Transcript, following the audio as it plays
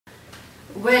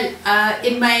Well,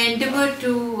 in my endeavor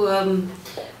to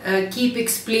keep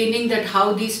explaining that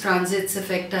how these transits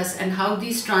affect us and how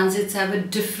these transits have a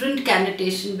different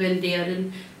connotation when they are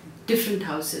in different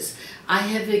houses. I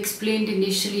have explained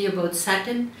initially about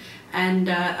Saturn, and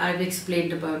I've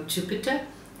explained about Jupiter,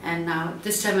 and now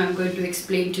this time I'm going to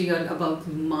explain to you all about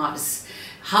Mars.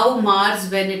 How Mars,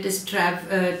 when it is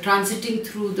transiting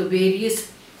through the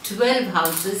various 12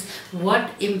 houses, what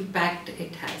impact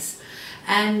it has.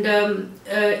 And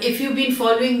if you've been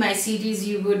following my series,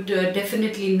 you would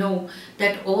definitely know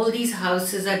that all these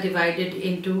houses are divided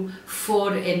into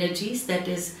 4 energies, that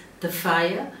is the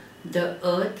fire, the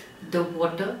earth, the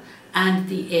water and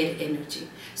the air energy.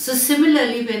 So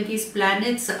similarly, when these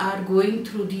planets are going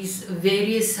through these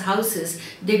various houses,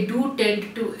 they do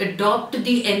tend to adopt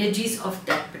the energies of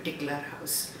that particular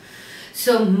house.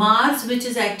 So Mars, which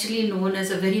is actually known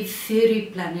as a very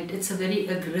fiery planet, it's a very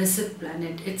aggressive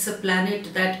planet. It's a planet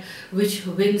which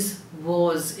wins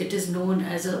wars. It is known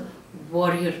as a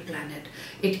warrior planet.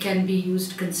 It can be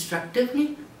used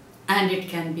constructively and it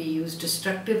can be used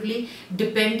destructively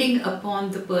depending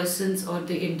upon the person's or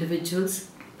the individual's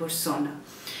persona.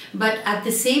 But at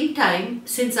the same time,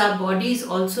 since our body is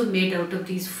also made out of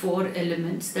these 4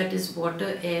 elements, that is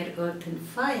water, air, earth and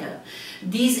fire,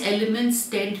 these elements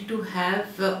tend to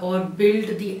have or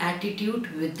build the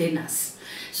attitude within us.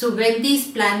 So when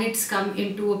these planets come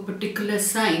into a particular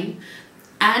sign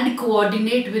and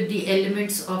coordinate with the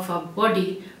elements of our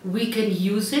body, we can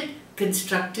use it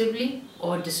constructively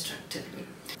or destructively.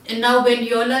 And now when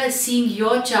you all are seeing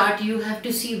your chart, you have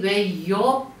to see where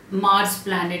your Mars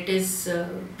planet is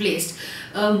placed.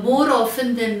 More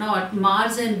often than not,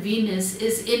 Mars and Venus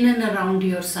is in and around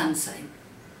your sun sign.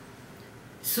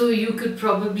 So you could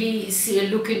probably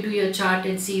look into your chart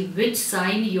and see which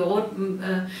sign your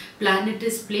planet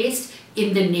is placed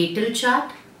in the natal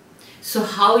chart. So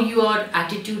how your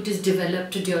attitude is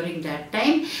developed during that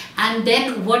time, and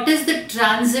then what is the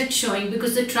transit showing,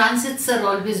 because the transits are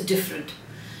always different.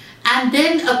 And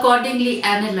then accordingly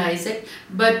analyze it.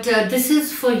 But this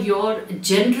is for your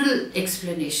general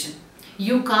explanation.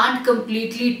 You can't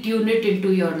completely tune it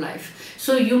into your life.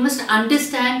 So you must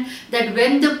understand that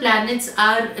when the planets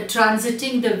are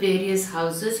transiting the various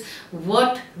houses,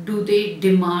 what do they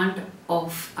demand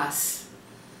of us?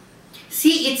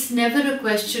 See, it's never a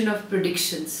question of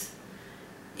predictions.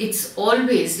 It's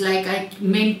always, like, I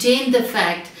maintain the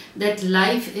fact that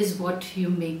life is what you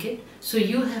make it. So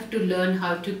you have to learn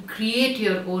how to create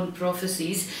your own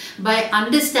prophecies by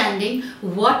understanding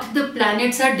what the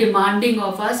planets are demanding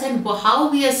of us and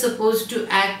how we are supposed to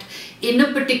act in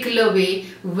a particular way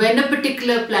when a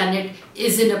particular planet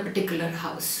is in a particular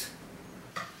house.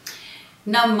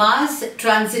 Now Mars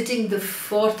transiting the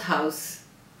 4th house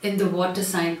in the water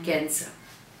sign Cancer.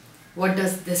 What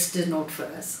does this denote for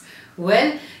us?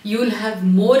 Well, you'll have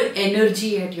more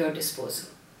energy at your disposal.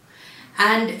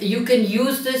 And you can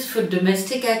use this for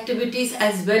domestic activities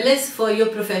as well as for your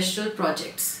professional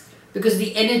projects, because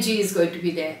the energy is going to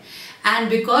be there. And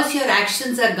because your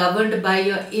actions are governed by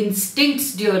your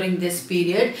instincts during this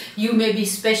period, you may be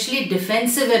especially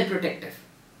defensive and protective.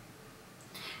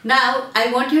 Now,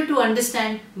 I want you to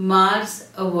understand Mars,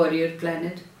 a warrior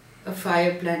planet, a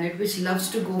fire planet which loves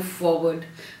to go forward,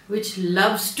 which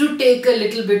loves to take a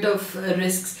little bit of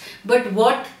risks. But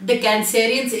what the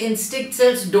Cancerian's instinct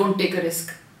says, don't take a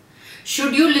risk.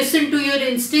 Should you listen to your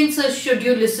instincts or should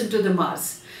you listen to the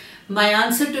Mars? My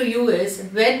answer to you is,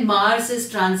 when Mars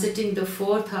is transiting the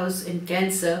 4th house in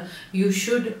Cancer, you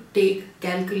should take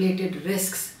calculated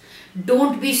risks.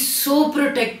 Don't be so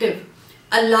protective.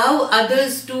 Allow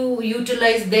others to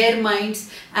utilize their minds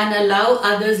and allow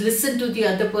others, listen to the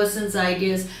other person's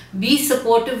ideas, be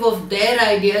supportive of their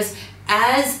ideas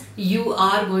as you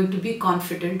are going to be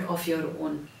confident of your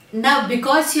own. Now,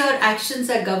 because your actions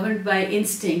are governed by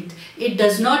instinct, it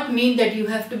does not mean that you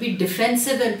have to be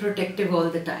defensive and protective all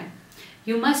the time.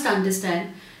 You must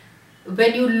understand,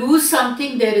 when you lose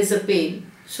something, there is a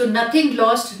pain. So nothing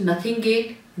lost, nothing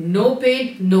gained. No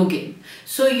pain, no gain.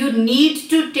 So you need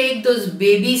to take those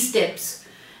baby steps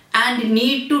and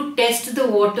need to test the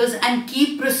waters and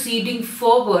keep proceeding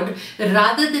forward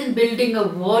rather than building a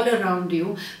wall around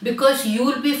you, because you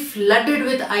will be flooded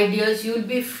with ideas, you will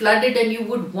be flooded and you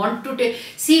would want to take.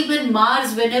 See, when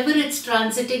Mars, whenever it's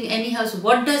transiting any house,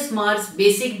 what does Mars'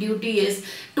 basic duty is?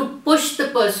 To push the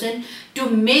person, to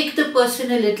make the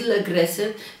person a little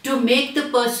aggressive, to make the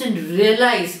person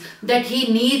realize that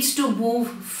he needs to move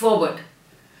forward.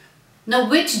 Now,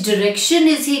 which direction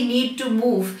is he need to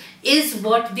move is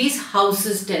what these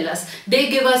houses tell us. They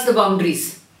give us the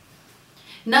boundaries.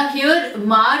 Now here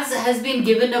Mars has been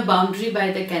given a boundary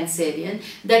by the Cancerian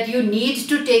that you need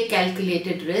to take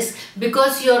calculated risk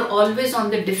because you're always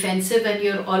on the defensive and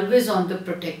you're always on the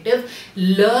protective.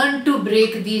 Learn to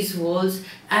break these walls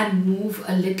and move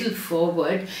a little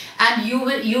forward, and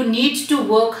you need to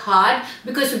work hard,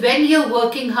 because when you're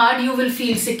working hard you will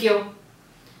feel secure.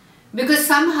 Because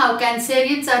somehow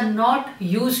Cancerians are not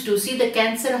used to, see, the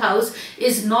Cancer house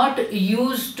is not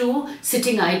used to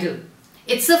sitting idle.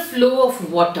 It's a flow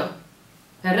of water,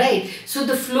 right? So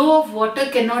the flow of water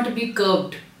cannot be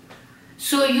curbed.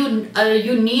 So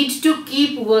you need to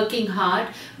keep working hard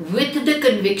with the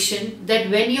conviction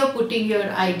that when you're putting your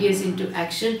ideas into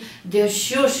action, they're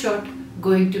sure shot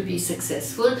going to be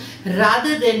successful.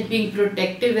 Rather than being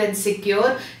protective and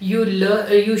secure,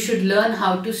 you should learn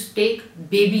how to take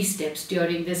baby steps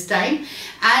during this time,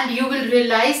 and you will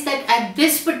realize that at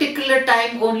this particular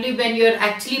time, only when you're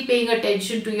actually paying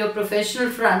attention to your professional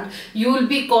front, you will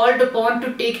be called upon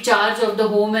to take charge of the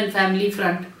home and family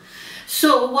front.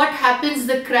 So what happens,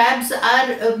 the crabs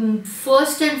are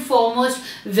first and foremost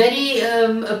very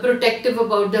protective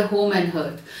about the home and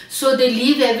hearth. So they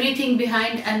leave everything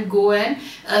behind and go and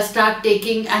start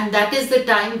taking, and that is the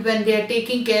time when they are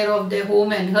taking care of their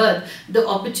home and hearth, the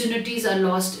opportunities are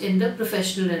lost in the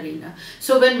professional arena.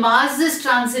 So when Mars is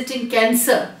transiting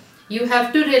Cancer, you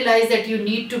have to realize that you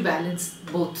need to balance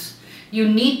both. You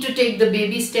need to take the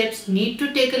baby steps, need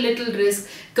to take a little risk,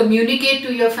 communicate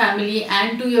to your family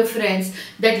and to your friends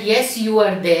that yes, you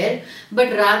are there, but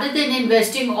rather than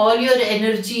investing all your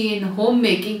energy in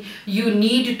homemaking, you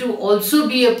need to also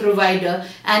be a provider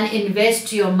and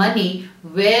invest your money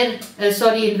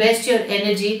invest your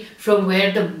energy from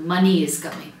where the money is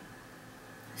coming.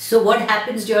 So what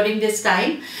happens during this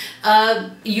time?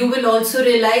 You will also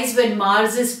realize when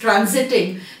Mars is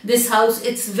transiting this house,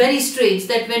 it's very strange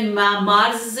that when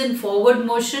Mars is in forward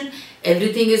motion,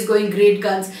 everything is going great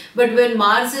guns. But when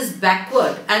Mars is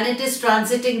backward and it is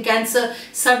transiting Cancer,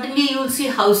 suddenly you will see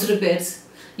house repairs.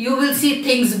 You will see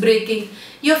things breaking.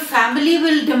 Your family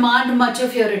will demand much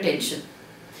of your attention.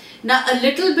 Now, a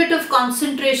little bit of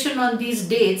concentration on these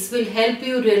dates will help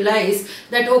you realize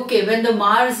that, okay, when the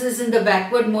Mars is in the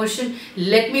backward motion,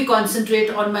 let me concentrate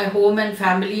on my home and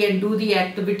family and do the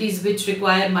activities which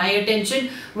require my attention.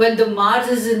 When the Mars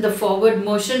is in the forward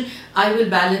motion, I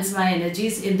will balance my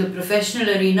energies in the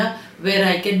professional arena where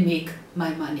I can make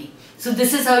my money. So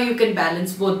this is how you can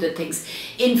balance both the things.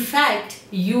 In fact,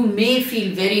 you may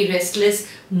feel very restless,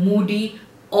 moody,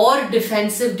 or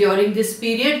defensive during this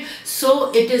period.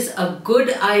 So it is a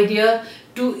good idea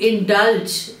to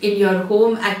indulge in your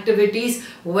home activities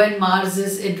when Mars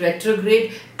is in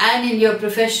retrograde and in your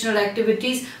professional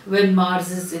activities when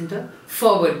Mars is in the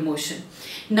forward motion.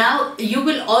 Now you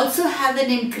will also have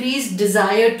an increased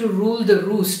desire to rule the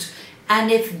roost, and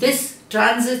if this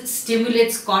transit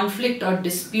stimulates conflict or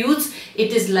disputes,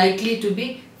 it is likely to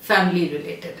be family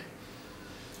related.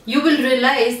 You will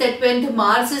realize that when the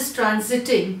Mars is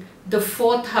transiting the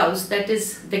 4th house, that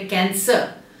is the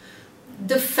Cancer,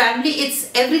 the family, it's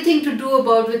everything to do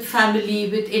about with family,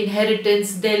 with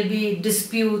inheritance. There'll be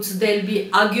disputes, there'll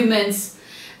be arguments,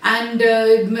 and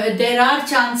there are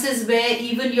chances where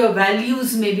even your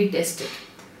values may be tested.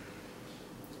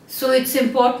 So it's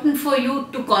important for you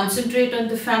to concentrate on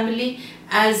the family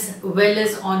as well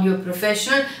as on your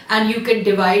professional, and you can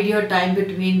divide your time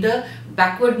between the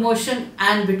backward motion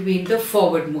and between the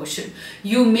forward motion.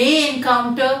 You may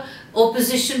encounter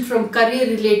opposition from career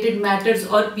related matters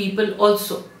or people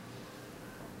also.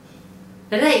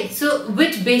 Right, so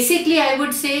which basically I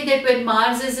would say that when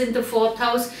Mars is in the 4th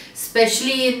house,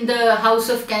 especially in the house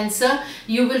of Cancer,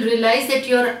 you will realize that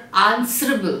you're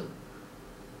answerable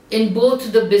in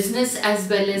both the business as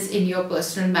well as in your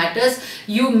personal matters.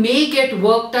 You may get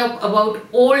worked up about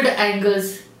old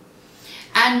angers,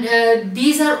 and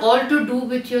these are all to do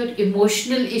with your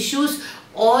emotional issues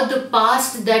or the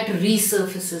past that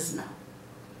resurfaces now.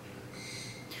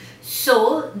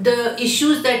 So the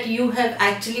issues that you have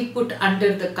actually put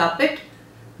under the carpet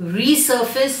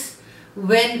resurface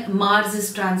when Mars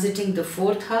is transiting the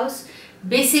 4th house.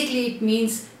 Basically, it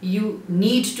means you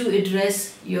need to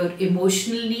address your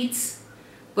emotional needs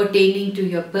pertaining to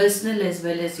your personal as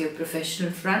well as your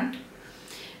professional front.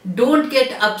 Don't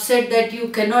get upset that you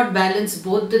cannot balance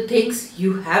both the things.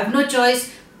 You have no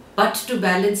choice but to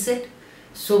balance it.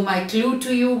 So my clue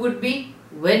to you would be,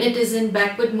 when it is in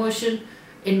backward motion,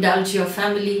 indulge your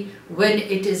family. When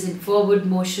it is in forward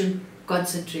motion,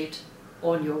 concentrate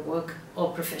on your work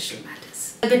or professional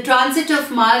matters. The transit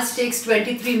of Mars takes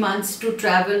 23 months to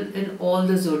travel in all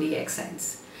the zodiac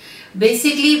signs.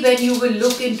 Basically, when you will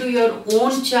look into your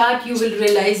own chart, you will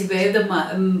realize where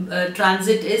the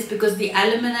transit is, because the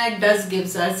almanac does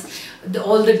gives us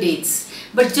all the dates.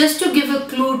 But just to give a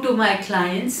clue to my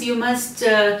clients, you must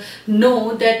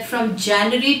know that from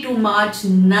January to March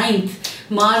 9th,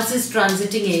 Mars is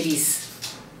transiting Aries.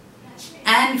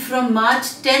 And from March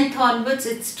 10th onwards,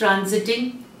 it's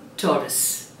transiting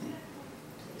Taurus.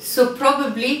 So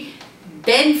probably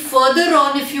then further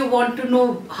on, if you want to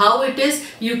know how it is,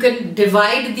 you can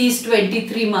divide these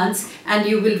 23 months and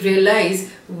you will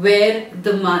realize where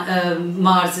the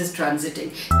Mars is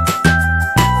transiting.